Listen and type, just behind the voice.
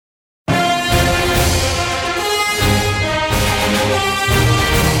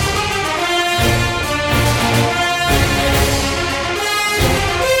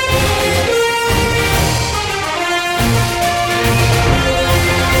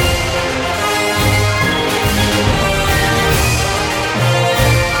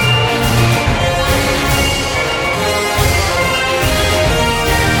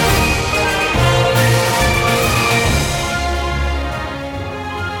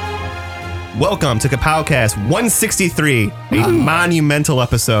Welcome to Kapowcast 163, a monumental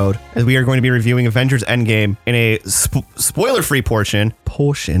episode, as we are going to be reviewing Avengers Endgame in a spoiler-free portion,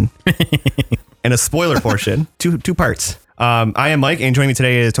 and a spoiler portion, two parts. I am Mike, and joining me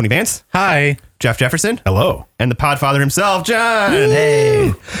today is Tony Vance. Hi. Jeff Jefferson. Hello. And the Podfather himself, John.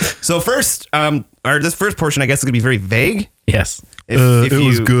 Hey. So first, this first portion, I guess, is going to be very vague. Yes. If it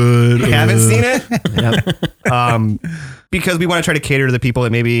was good. You haven't seen it? Because we want to try to cater to the people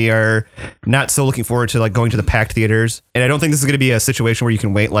that maybe are not so looking forward to like going to the packed theaters. And I don't think this is going to be a situation where you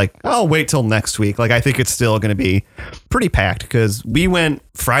can wait like, I'll wait till next week. Like, I think it's still going to be pretty packed because we went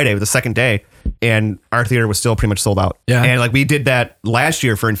Friday, the second day, and our theater was still pretty much sold out. Yeah. And like we did that last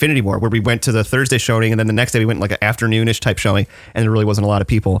year for Infinity War, where we went to the Thursday showing, and then the next day we went like an afternoonish type showing, and there really wasn't a lot of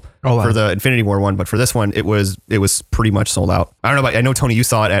people for the Infinity War one. But for this one, it was pretty much sold out. I don't know I know, Tony, you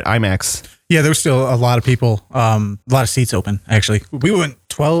saw it at IMAX. Yeah, there was still a lot of people, a lot of seats open, actually. We went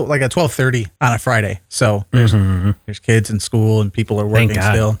at 12:30 on a Friday. So there's kids in school and people are working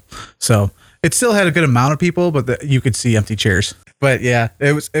still. So it still had a good amount of people, but you could see empty chairs. But yeah,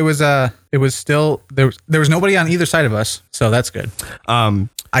 it was still, there was nobody on either side of us. So that's good.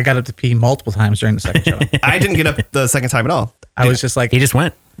 I got up to pee multiple times during the second show. I didn't get up the second time at all. I was just like, He just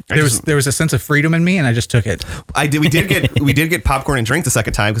went. there was a sense of freedom in me, and I just took it. We did get popcorn and drink the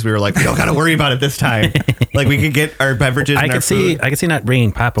second time because we were like, we don't got to worry about it this time. Like we could get our beverages and our food. I could see not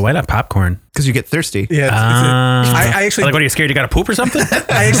bringing pop, but why not popcorn? Because you get thirsty. Yeah, I actually like, what are you scared? You got to poop or something?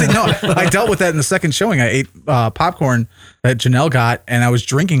 I dealt with that in the second showing. I ate popcorn that Janelle got, and I was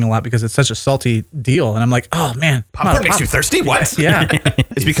drinking a lot because it's such a salty deal. And I'm like, oh man, Popcorn makes you thirsty? What? Yeah.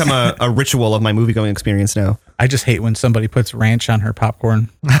 It's become a ritual of my movie going experience now. I just hate when somebody puts ranch on her popcorn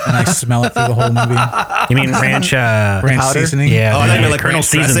and I smell it through the whole movie. You mean ranch Ranch seasoning? Yeah. Oh, and then like Colonel ranch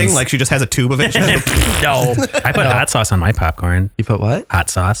dressing, Seasons. like she just has a tube of it. No. I put hot sauce on my popcorn. You put what? Hot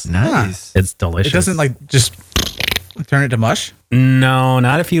sauce. Nice. It's delicious. It doesn't like just turn it to mush? No,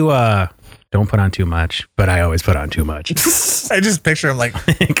 not if you don't put on too much, but I always put on too much. I just picture him like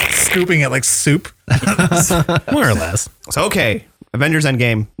scooping it like soup. More or less. So, okay. Avengers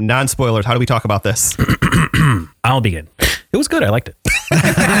Endgame, non-spoilers. How do we talk about this? I'll begin. It was good. I liked it.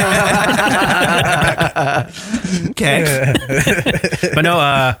 Okay. But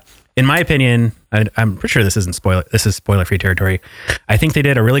no, in my opinion, I'm pretty sure this isn't spoiler-free territory. I think they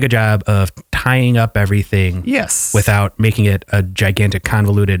did a really good job of tying up everything. Yes. Without making it a gigantic,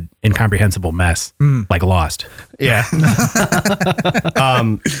 convoluted, incomprehensible mess like Lost. Yeah.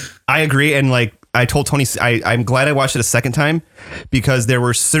 I agree. And like I told Tony, I'm glad I watched it a second time because there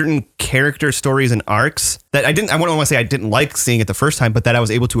were certain character stories and arcs that I wouldn't want to say I didn't like seeing it the first time, but that I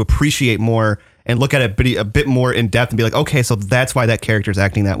was able to appreciate more and look at it a bit more in depth and be like, okay, so that's why that character is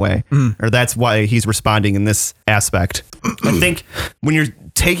acting that way, or that's why he's responding in this aspect. I think when you're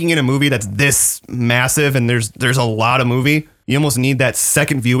taking in a movie that's this massive and there's a lot of movie, you almost need that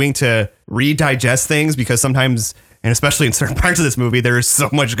second viewing to redigest things because sometimes, and especially in certain parts of this movie, there is so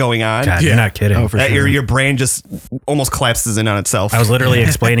much going on. God, you're not kidding. Oh, for that sure. your brain just almost collapses in on itself. I was literally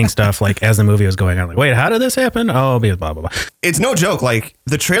explaining stuff like as the movie was going on. Like, wait, how did this happen? Oh, because blah, blah, blah. It's no joke. Like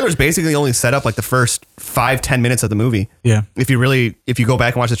the trailers basically only set up like the first 5-10 minutes of the movie. Yeah. If you go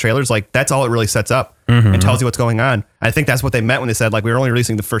back and watch the trailers, like that's all it really sets up and tells you what's going on. I think that's what they meant when they said like we were only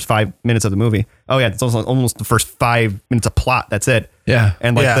releasing the first 5 minutes of the movie. Oh yeah, it's almost the first 5 minutes of plot. That's it. Yeah.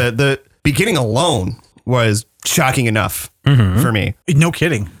 And like the beginning alone was shocking enough for me. No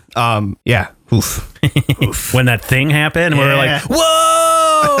kidding. Yeah. Oof. When that thing happened, we were like,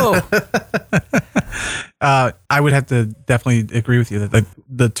 whoa! I would have to definitely agree with you that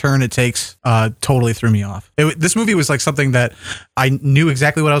the turn it takes totally threw me off. This movie was like something that I knew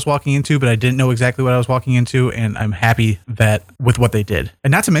exactly what I was walking into, but I didn't know exactly what I was walking into, and I'm happy that with what they did.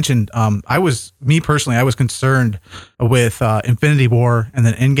 And not to mention, I was concerned with Infinity War and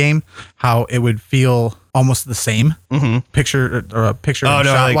then Endgame, how it would feel almost the same picture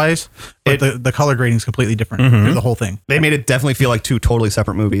shot wise, but the color grading is completely different through the whole thing. They made it definitely feel like two totally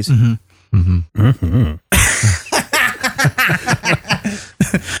separate movies.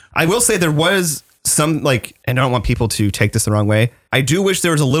 I will say there was some like, and I don't want people to take this the wrong way. I do wish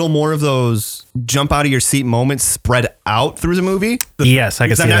there was a little more of those jump out of your seat moments spread out through the movie. Yes, I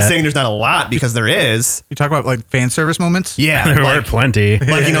can see I'm that. not saying there's not a lot because there is. You talk about like fan service moments. Yeah. There were like, plenty.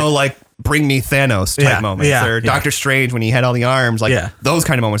 like bring me Thanos type moments or Doctor Strange when he had all the arms, those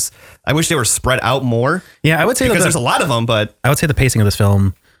kind of moments. I wish they were spread out more. Yeah, I would say because there's a lot of them, but I would say the pacing of this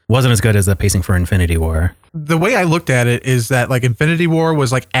film wasn't as good as the pacing for Infinity War. The way I looked at it is that like Infinity War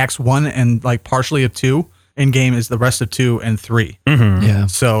was like acts 1 and like partially of 2. Endgame is the rest of 2 and 3. Yeah.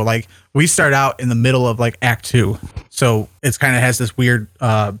 So like we start out in the middle of like Act 2. So it's kind of has this weird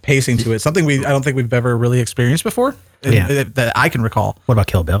pacing to it. Something I don't think we've ever really experienced before. Yeah. That I can recall. What about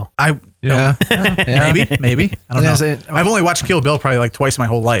Kill Bill? Yeah. Maybe. I don't Yeah, know. so I've only watched Kill Bill probably like twice my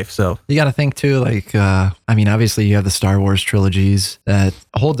whole life. So You got to think too, like, I mean, obviously you have the Star Wars trilogies that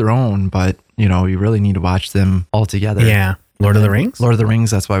hold their own, but you really need to watch them all together. Yeah. Lord of the Rings? Lord of the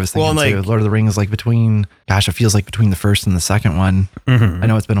Rings, that's what I was thinking Well, too. like- Lord of the Rings, like it feels like between the first and the second one. I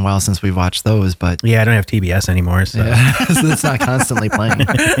know it's been a while since we've watched those, but Yeah, I don't have TBS anymore. So. yeah, so it's not constantly playing.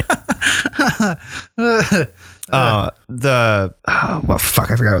 Well,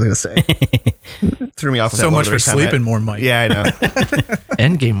 fuck, I forgot what I was gonna say. Threw me off. With so that much Lord for of the Rings sleeping comment. more, Mike. Yeah, I know.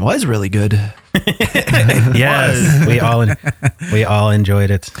 Endgame was really good. Yes, we all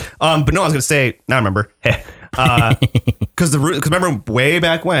enjoyed it. But no, I was gonna say. Now I remember. Because remember way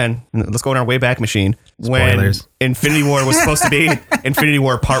back when. Let's go in our way back machine. Spoilers. When Infinity War was supposed to be Infinity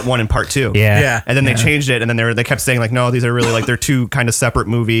War Part 1 and Part 2. Yeah. And then they changed it, and then they kept saying like, no, these are really like they're two kind of separate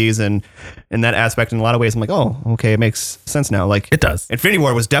movies, and in that aspect, in a lot of ways, I'm like, oh, okay, it makes sense now. Like It does. Infinity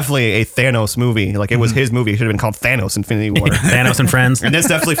War was definitely a Thanos movie. Like it was his movie. It should have been called Thanos Infinity War. Thanos and Friends. And this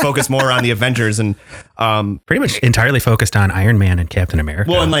definitely focused more on the Avengers and Pretty much entirely focused on Iron Man and Captain America.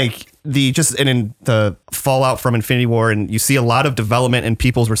 well, and like in the fallout from Infinity War, and you see a lot of development in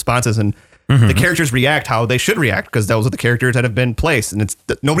people's responses, and the characters react how they should react because those are the characters that have been placed, and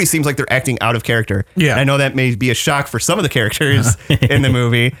nobody seems like they're acting out of character. Yeah. And I know that may be a shock for some of the characters in the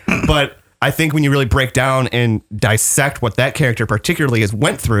movie, but I think when you really break down and dissect what that character particularly has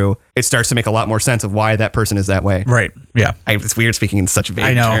went through, it starts to make a lot more sense of why that person is that way. Right. Yeah. It's weird speaking in such vague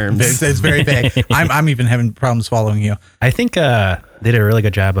I know. terms. It's very vague. I'm even having problems following you. I think they did a really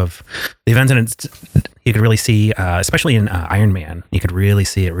good job of the events, and you could really see, especially in Iron Man, you could really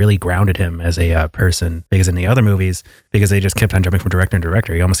see it really grounded him as a person. Because in the other movies, because they just kept on jumping from director to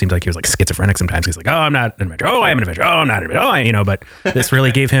director, he almost seemed like he was like schizophrenic sometimes. He's like, oh, I'm not an Avenger. Oh, I am an Avenger. Oh, I'm not an Avenger. Oh, but this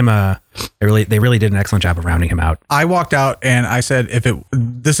really gave him they really did an excellent job of rounding him out. I walked out and I said,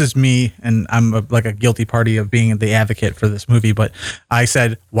 this is me, and I'm like a guilty party of being the advocate for this movie, but I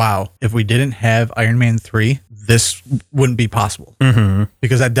said, wow, if we didn't have Iron Man 3, this wouldn't be possible.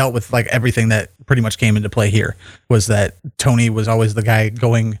 Because that dealt with like everything that pretty much came into play here, was that Tony was always the guy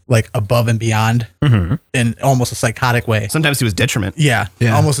going like above and beyond in almost a psychotic way. Sometimes he was detriment. Yeah,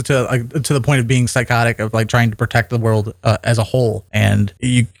 Yeah. almost to the point of being psychotic, of like trying to protect the world as a whole. And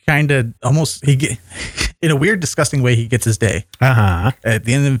you kind of almost in a weird, disgusting way, he gets his day. At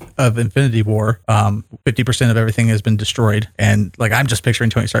the end of Infinity War, 50% of everything has been destroyed, and like I'm just picturing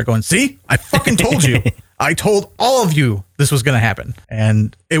Tony Stark going, "See, I fucking told you. I told all of you this was going to happen,"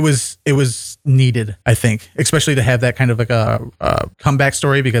 and it was needed, I think, especially to have that kind of like a comeback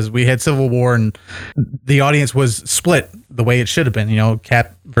story, because we had Civil War and the audience was split the way it should have been.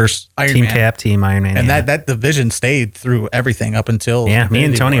 Cap versus Iron Team Man. Cap, Team Iron Man. And yeah. that division stayed through everything up until Yeah, me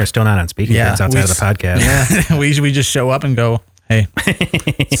and Infinity Tony War. are still not on speaking terms outside of the podcast. Yeah, we just show up and go, hey,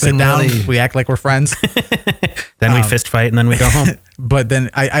 sit down. really- We act like we're friends. Then we fist fight and then we go home. But then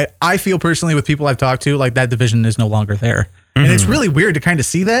I feel personally with people I've talked to, like that division is no longer there. And it's really weird to kind of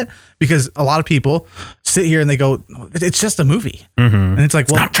see that, because a lot of people sit here and they go, it's just a movie. And it's like,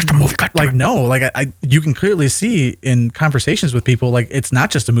 well, not just a movie, goddammit. like, no, like you can clearly see in conversations with people, like it's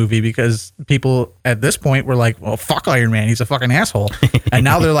not just a movie, because people at this point were like, well, fuck Iron Man. He's a fucking asshole. And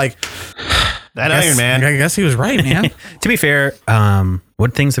now they're like, That I guess- Iron Man. I guess he was right, man. To be fair,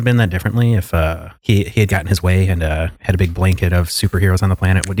 would things have been that differently if he had gotten his way and had a big blanket of superheroes on the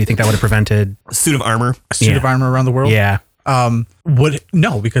planet? Do you think that would have prevented? Suit of armor. A suit of armor around the world. Yeah,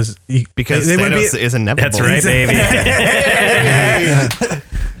 No, because Because wouldn't Thanos is inevitable. that's right, baby.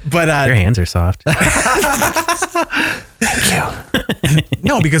 But Your hands are soft.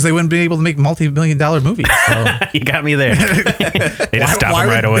 no, because they wouldn't be able to make multi-million-dollar movies. So You got me there. They just stop why him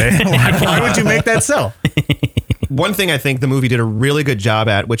right would- away. why would you make that so? One thing I think the movie did a really good job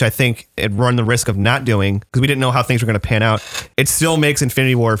at, which I think it run the risk of not doing, because we didn't know how things were going to pan out, it still makes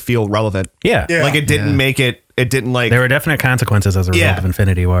Infinity War feel relevant. Yeah. Like it didn't make it didn't like, There were definite consequences as a result Yeah. of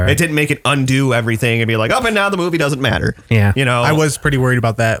Infinity War. it didn't make it undo everything and be like, oh, but now the movie doesn't matter. Yeah. I was pretty worried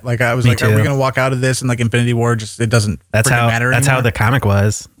about that. Like I was like, are we too. going to walk out of this and like Infinity War it doesn't That's freaking how matter that's how anymore? the comic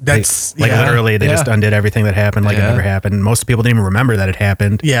was. That's- like yeah. literally they just Yeah. undid everything that happened like it Yeah. never happened. Most people didn't even remember that it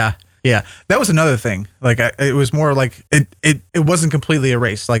happened. Yeah. That was another thing. Like it was more like it wasn't completely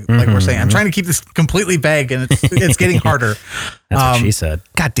erased. Like we're saying, I'm trying to keep this completely vague, and it's getting harder. That's what she said.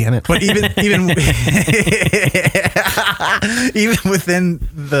 God damn it. But even even within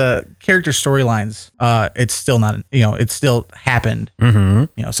the character storylines, it's still not. It still happened.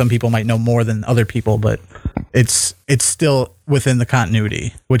 Some people might know more than other people, but it's still within the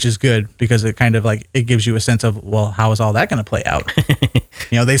continuity, which is good because it kind of like it gives you a sense of, well, how is all that going to play out?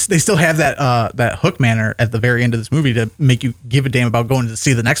 They still have that hook manner at the very end of this movie to make you give a damn about going to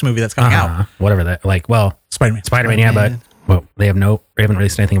see the next movie that's coming out. Whatever that, like, well, Spider-Man, yeah, but well, they haven't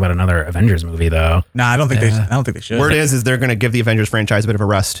released anything about another Avengers movie though. No, I don't think they should. Word is they're going to give the Avengers franchise a bit of a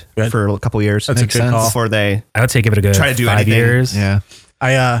rest for a couple years. That's a good call. Before they, I would say give it a good try to do 5 anything. years. Yeah.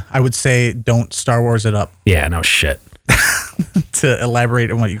 I would say don't Star Wars it up Yeah, no shit. to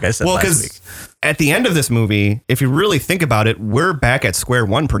elaborate on what you guys said well, last week. because at the end of this movie, if you really think about it, we're back at square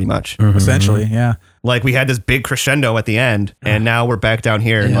one pretty much. Essentially, yeah. Like we had this big crescendo at the end, and now we're back down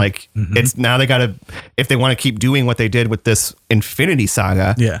here. And like it's now they got to, if they want to keep doing what they did with this Infinity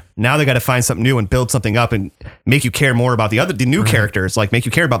Saga, now they got to find something new and build something up and make you care more about the new characters, like make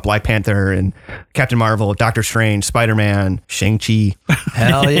you care about Black Panther and Captain Marvel, Doctor Strange, Spider-Man, Shang-Chi.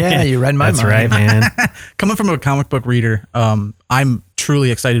 Hell yeah, you read my That's mind. right, man. Coming from a comic book reader, I'm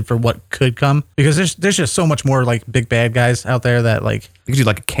truly excited for what could come because there's just so much more like big bad guys out there that like You could do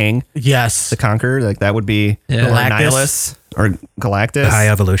like a King, yes, the Conqueror, like that would be Yeah. or Nihilus or Galactus. High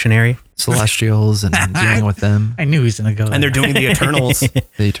evolutionary. Celestials and dealing with them. I knew he's gonna go. And they're doing the Eternals. The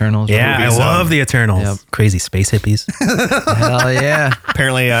Eternals. Yeah, I movies, love the Eternals. Yep. Crazy space hippies. Hell yeah.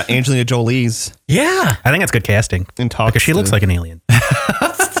 Apparently, Angelina Jolie's yeah. I think that's good casting. in talks. Because she looks to- like an alien.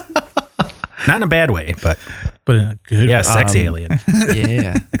 Not in a bad way, but But in a good yeah, sexy alien.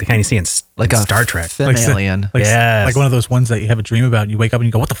 Yeah. Like the kind you see in Like a Star Trek. Thin Like alien. Like, Yes. like one of those ones that you have a dream about and you wake up and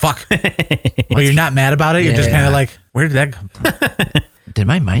you go, what the fuck? Or you're not mad about it. You're just Yeah. kind of like, where did that come from? Did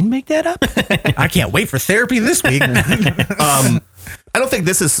my mind make that up? I can't wait for therapy this week. I don't think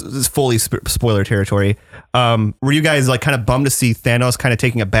this is fully spoiler territory. Were you guys like kind of bummed to see Thanos kind of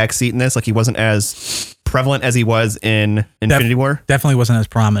taking a back seat in this? Like he wasn't as prevalent as he was in Infinity War? Definitely wasn't as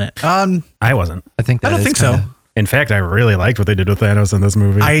prominent. I wasn't. I think that I don't is think so. kinda- In fact, I really liked what they did with Thanos in this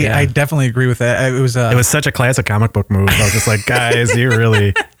movie. I definitely agree with that. It was it was such a classic comic book move. I was just like, guys, you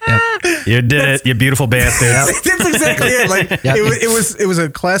really, you did it, you beautiful bastards. that's exactly it. Like Yep. it was a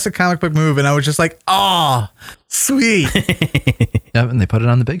classic comic book move, and I was just like, oh, sweet. Yep, and they put it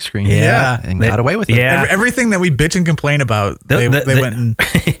on the big screen. Yeah. And got away with it. Yeah. Everything that we bitch and complain about, they went and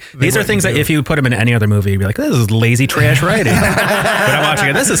These are things that if you put them in any other movie, you'd be like, this is lazy trash writing. But I'm watching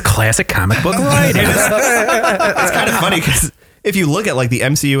it. This is classic comic book writing. It's kind of funny because if you look at like the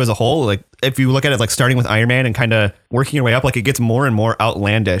MCU as a whole, like if you look at it like starting with Iron Man and kind of working your way up, like it gets more and more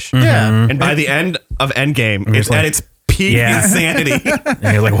outlandish. Yeah. And by the end of Endgame, it's like- at its peak Yeah. insanity.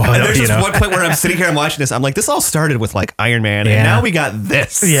 And you're like, what? And there's You just know? one point where I'm sitting here, I'm watching this. I'm like, this all started with like Iron Man, Yeah. and now we got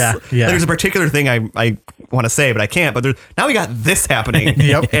this. Yeah, yeah. There's a particular thing I want to say, but I can't. But now we got this happening.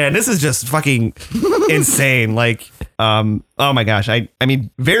 Yep. And this is just fucking insane. Like, oh my gosh. I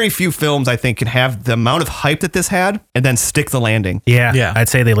mean, very few films I think can have the amount of hype that this had and then stick the landing. Yeah, Yeah. I'd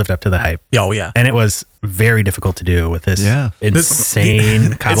say they lived up to the hype. oh yeah. And it was very difficult to do with this Yeah.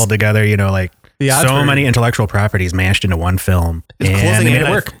 insane cobbled together, like The odds so were- many intellectual proprities mashed into one film. It's And closing they made in it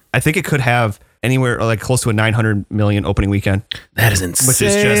at- work. I think it could have anywhere like close to a 900 million opening weekend, That is insane. which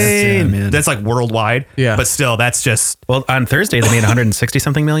is just Yeah, man. that's like worldwide. Yeah. But still, that's just Well, on Thursday they made 160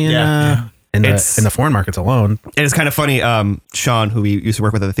 something million Yeah. in It's- the foreign markets alone. and it's kind of funny. Sean, who we used to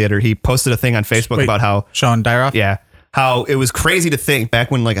work with at the theater, he posted a thing on Facebook Wait, about how Sean Dyroff. how it was crazy to think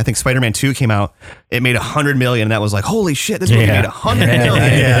back when like I think Spider-Man 2 came out, it made 100 million, and that was like, holy shit, this movie Yeah. made 100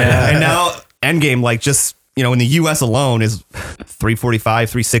 million. And now Endgame, like just in the US alone is 345,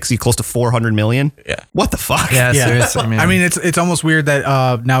 360, close to 400 million. Yeah. What the fuck? Yeah, Yeah. seriously, man. I mean, it's almost weird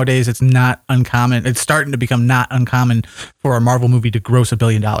that nowadays it's not uncommon. It's starting to become not uncommon for a Marvel movie to gross $1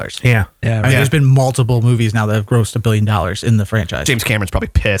 billion. Yeah. yeah, I mean, there's been multiple movies now that have grossed $1 billion in the franchise. James Cameron's probably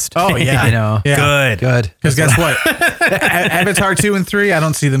pissed. Oh yeah, I know. Yeah. Good. Good. Because guess what? Avatar 2 and 3, I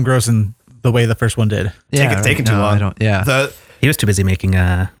don't see them grossing the way the first one did. Yeah, Taking too no, long. I don't. Yeah. The He was too busy making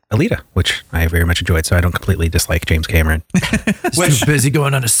Alita, which I very much enjoyed, so I don't completely dislike James Cameron. Too busy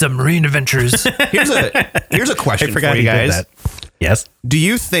going on a submarine adventures. here's a question for you he did guys. that. Yes. Do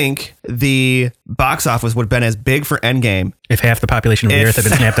you think the box office would have been as big for Endgame If half the population of the If- Earth had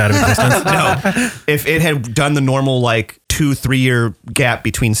been snapped out of existence. no, if it had done the normal like 2-3 year gap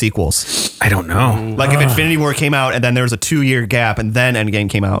between sequels? I don't know. Like if Infinity War came out and then there was a 2-year gap and then Endgame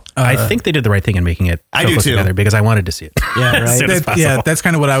came out. I think they did the right thing in making it I so do close too. together because I wanted to see it. Yeah, As right. soon as That- possible. yeah, that's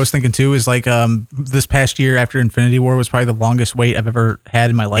kind of what I was thinking too. Is like this past year after Infinity War was probably the longest wait I've ever had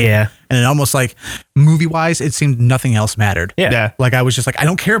in my life. Yeah. and it almost like movie wise, it seemed nothing else mattered. Yeah. like I was just like, I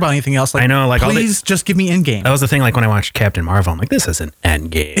don't care about anything else. Like I know, like, all the- please just give me Endgame. That was the thing, like when I watched Captain Marvel, I'm like, this is an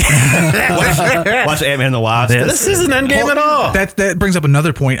Endgame. Watch Ant-Man and the Wasp. This is an Endgame at all. That brings up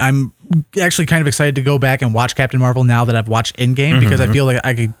another point. I'm actually kind of excited to go back and watch Captain Marvel now that I've watched Endgame because I feel like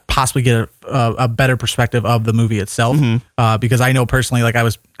I could possibly get a better perspective of the movie itself. Because I know personally, like I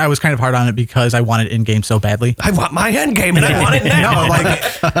was kind of hard on it because I wanted Endgame so badly. I want my Endgame and I want it now. No,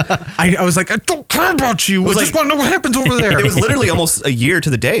 like I was like, I don't care about you. I just want to know what happens over there. It was literally almost a year to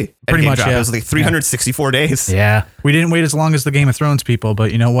the day. Pretty Endgame much, dropped. yeah. It was like 364 days. Yeah, We didn't wait as long as the Game of Thrones people,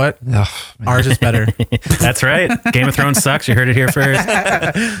 but you know what? Ugh, man. Ours is better. that's right. Game of Thrones sucks. You heard it here first.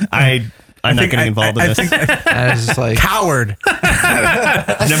 I'm not getting involved in this. I was just like, Coward.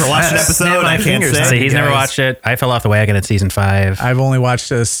 I've never watched an episode. I can't fingers say. out. See, he's never guys. watched it. I fell off the wagon at season 5. I've only watched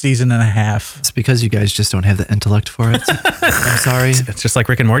a season and a half. it's because you guys just don't have the intellect for it. I'm sorry. It's just like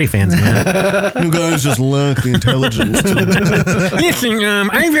Rick and Morty fans, man. You guys just lack the intelligence. Listen,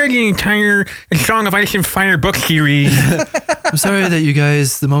 I've read the entire Song of Ice and Fire book series. I'm sorry that you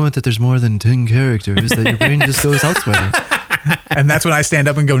guys, the moment that there's more than 10 characters, that your brain just goes elsewhere. And that's when I stand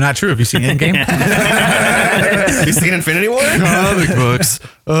up and go, not true. Have you seen Endgame? You seen Infinity War? Comic books.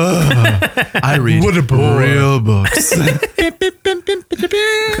 I read What a bore. real books.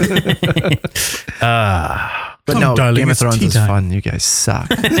 But no, darling, Game of it's Thrones tea is time. fun. You guys suck.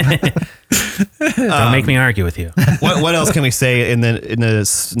 Don't make me argue with you. What else can we say in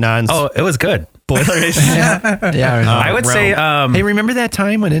the non Oh, it was good. spoilerish? Yeah. I know. I would say, Hey, remember that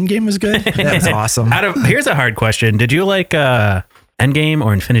time when Endgame was good? That was awesome. here's a hard question. Did you like Endgame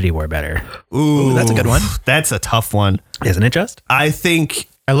or Infinity War better? Ooh, that's a good one. That's a tough one. Isn't it just? I think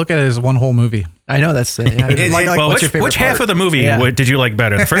I look at it as one whole movie. I know that's Well, what's your favorite which half part? of the movie Yeah. did you like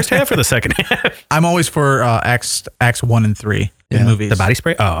better? The first half or the second half? I'm always for acts 1 and 3 in Yeah. movies. The body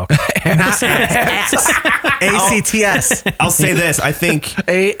spray? Oh, okay. ACTS. I'll say this. I think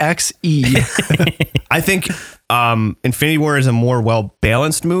AXE. Infinity War is a more well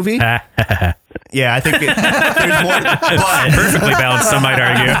balanced movie. Yeah, I think there's more. But Perfectly balanced, some might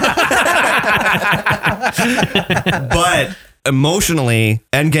argue. but emotionally,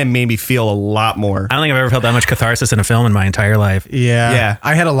 Endgame made me feel a lot more. I don't think I've ever felt that much catharsis in a film in my entire life. Yeah. Yeah.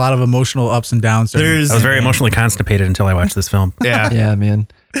 I had a lot of emotional ups and downs. There's I was very emotionally constipated until I watched this film. yeah. Yeah, man.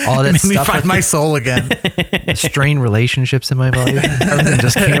 All that made me stuff, find my soul again. strained relationships in my life. Everything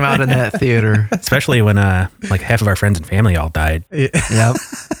just came out in that theater. Especially when like half of our friends and family all died. Yep,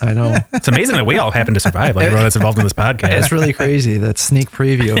 I know. It's amazing that we all happened to survive. Like everyone that's involved in this podcast. It's really crazy. That sneak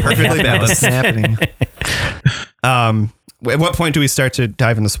preview of Perfectly balanced. what's happening. At what point do we start to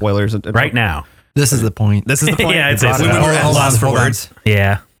dive into spoilers? Right now. This is the point. This is the point. Yeah, it's we were at Hold on, loss for hold on. words.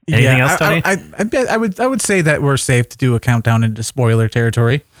 Yeah. Anything else, Tony? I bet I would say that we're safe to do a countdown into spoiler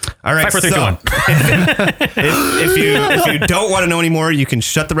territory. All right. 5, 4, 3, 2, 1. if you don't want to know anymore, you can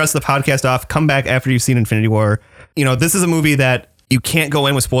shut the rest of the podcast off. Come back after you've seen Infinity War. You know, this is a movie that you can't go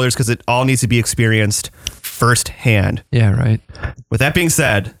in with spoilers because it all needs to be experienced firsthand. Yeah, right. With that being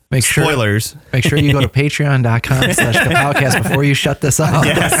said, Make sure- spoilers. Make sure you go to patreon.com/kapowcast before you shut this off.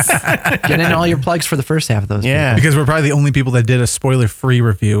 Yes. Get in all your plugs for the first half of those. Yeah. Because we're probably the only people that did a spoiler-free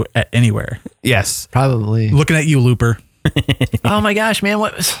review at anywhere. Yes. Probably. Looking at you, Looper. Oh my gosh, man.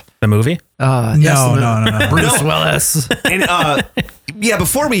 What was... The movie? No. Bruce Willis. And yeah,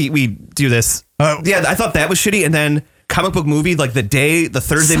 before we do this, yeah, I thought that was shitty. And then comic book movie, like the Thursday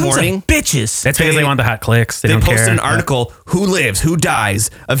Sons of morning, bitches. That's because they want the hot clicks. They they don't posted care. an article: who lives, who dies,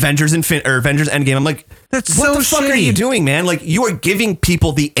 Avengers Endgame. I'm like, That's what so the fuck are shitty. you doing, man? Like, you are giving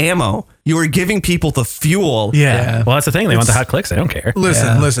people the ammo. You are giving people the fuel. Yeah. Well, that's the thing. They want the hot clicks. They don't care.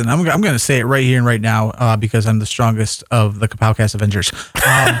 Listen. I'm going to say it right here and right now because I'm the strongest of the Kapowcast Avengers.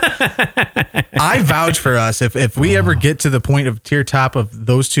 I vouch for us. If we ever get to the point of tier top of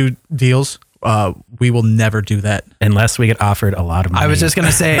those two deals, we will never do that. Unless we get offered a lot of money. I was just going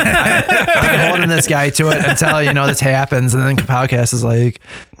to say, I'm holding this guy to it until, this happens. And then Kapowcast is like,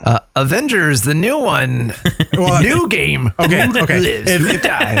 Avengers, the new one. New game. Okay. Who lives, who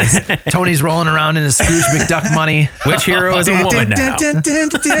dies? Tony's rolling around in his Scrooge McDuck money. Which hero is a woman now?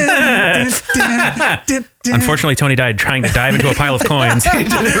 Unfortunately, Tony died trying to dive into a pile of coins.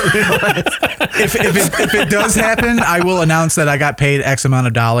 If it does happen, I will announce that I got paid X amount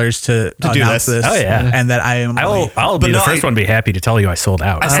of dollars to do announce this. this. Oh, yeah. And that I am. I'll be But the no, first one to be happy to tell you I sold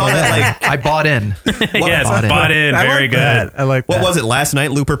out. I saw that. Like, I bought in. yes, bought bought in. in. I Very like good. that. I like what that. was it? Last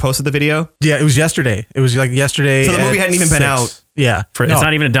night, Looper posted the video. Yeah, it was yesterday. It was like yesterday. So the movie at hadn't even been 6. out Yeah. It's No.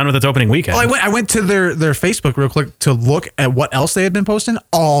 not even done with its opening weekend. Oh, I went to their Facebook real quick to look at what else they had been posting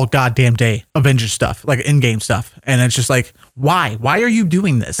all goddamn day. Avengers stuff, like in-game stuff. And it's just like, why? Why are you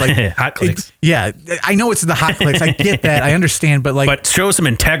doing this? Like Hot clicks. Yeah. I know it's the hot clicks. I get that. I understand. But like, But show some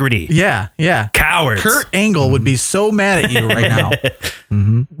integrity. yeah. Cowards. Kurt Angle would be so mad at you right now.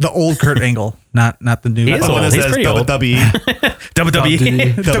 The old Kurt Angle, not the new. He is The one old. that He's says pretty old. WWE.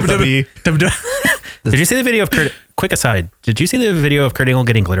 WWE. WWE. Did you see the video of Kurt? Quick aside. Did you see the video of Kurt Angle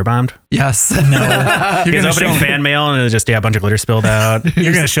getting glitter bombed? Yes. You're He was gonna opening show- fan mail and it was just a bunch of glitter spilled out.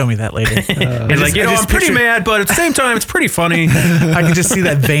 You're gonna show me that later. He's like, I'm pretty mad, but at the same time, it's pretty funny. I can just see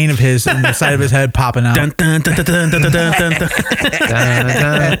that vein of his in the side of his head popping out. Dun, dun, dun, dun, dun, dun, dun, dun.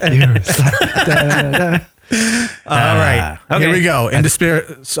 All right, okay. here we go into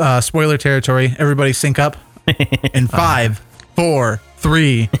spoiler territory. Everybody sync up. In 5, 4,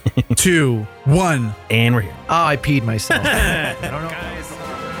 3, 2, 1. And we're here. Oh, I peed myself. I don't know.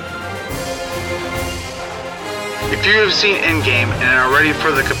 If you have seen Endgame and are ready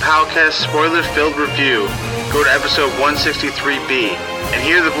for the Kapowcast spoiler-filled review, go to episode 163B and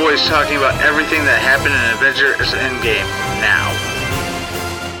hear the boys talking about everything that happened in Avengers Endgame now.